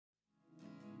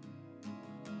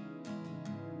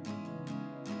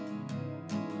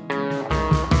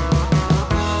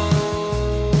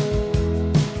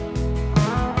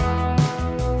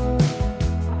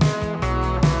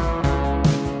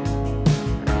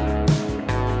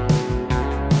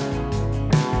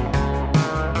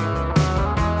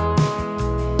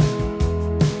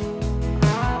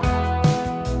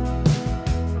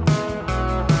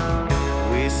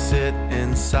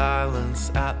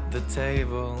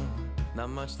table. Not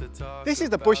much to talk. This is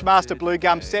the Bushmaster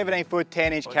Bluegum 17-foot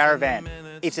 10-inch caravan.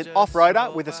 It's an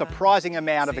off-roader with a surprising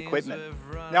amount of equipment.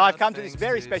 Now I've come to this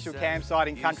very special campsite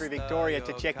in country Victoria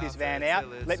to check this van out.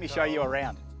 Let me show you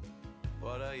around.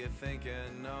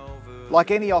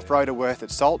 Like any off-roader worth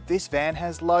its salt, this van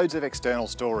has loads of external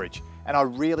storage, and I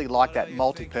really like that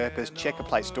multi-purpose checker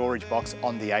plate storage box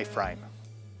on the A-frame.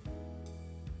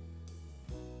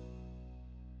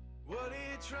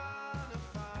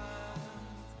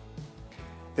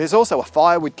 There's also a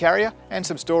firewood carrier and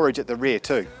some storage at the rear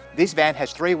too. This van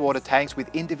has 3 water tanks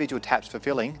with individual taps for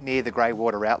filling near the grey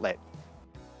water outlet.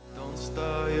 Don't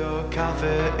stir your coffee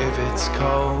if it's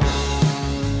cold.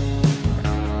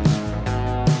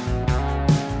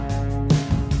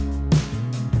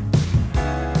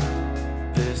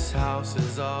 This house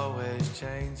is always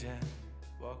changing.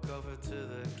 Walk over to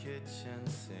the kitchen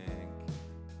sink.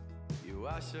 You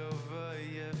wash over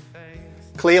your face.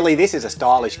 Clearly this is a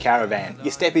stylish caravan.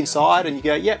 You step inside and you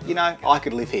go, yep, you know, I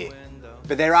could live here.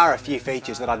 But there are a few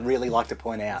features that I'd really like to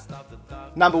point out.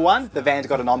 Number 1, the van's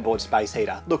got an onboard space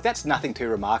heater. Look, that's nothing too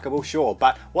remarkable, sure,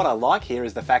 but what I like here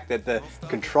is the fact that the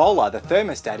controller, the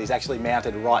thermostat, is actually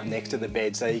mounted right next to the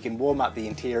bed, so you can warm up the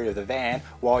interior of the van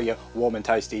while you're warm and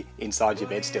toasty inside your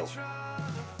bed still.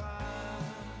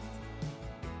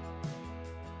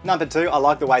 Number 2, I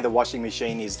like the way the washing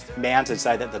machine is mounted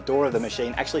so that the door of the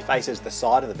machine actually faces the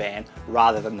side of the van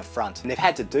rather than the front. And they've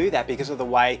had to do that because of the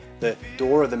way the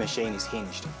door of the machine is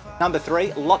hinged. Number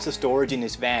 3, lots of storage in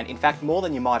this van. In fact, more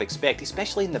than you might expect,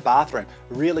 especially in the bathroom.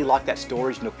 Really like that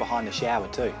storage nook behind the shower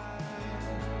too.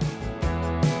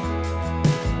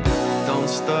 Don't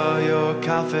stir your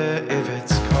coffee if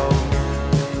it's cold.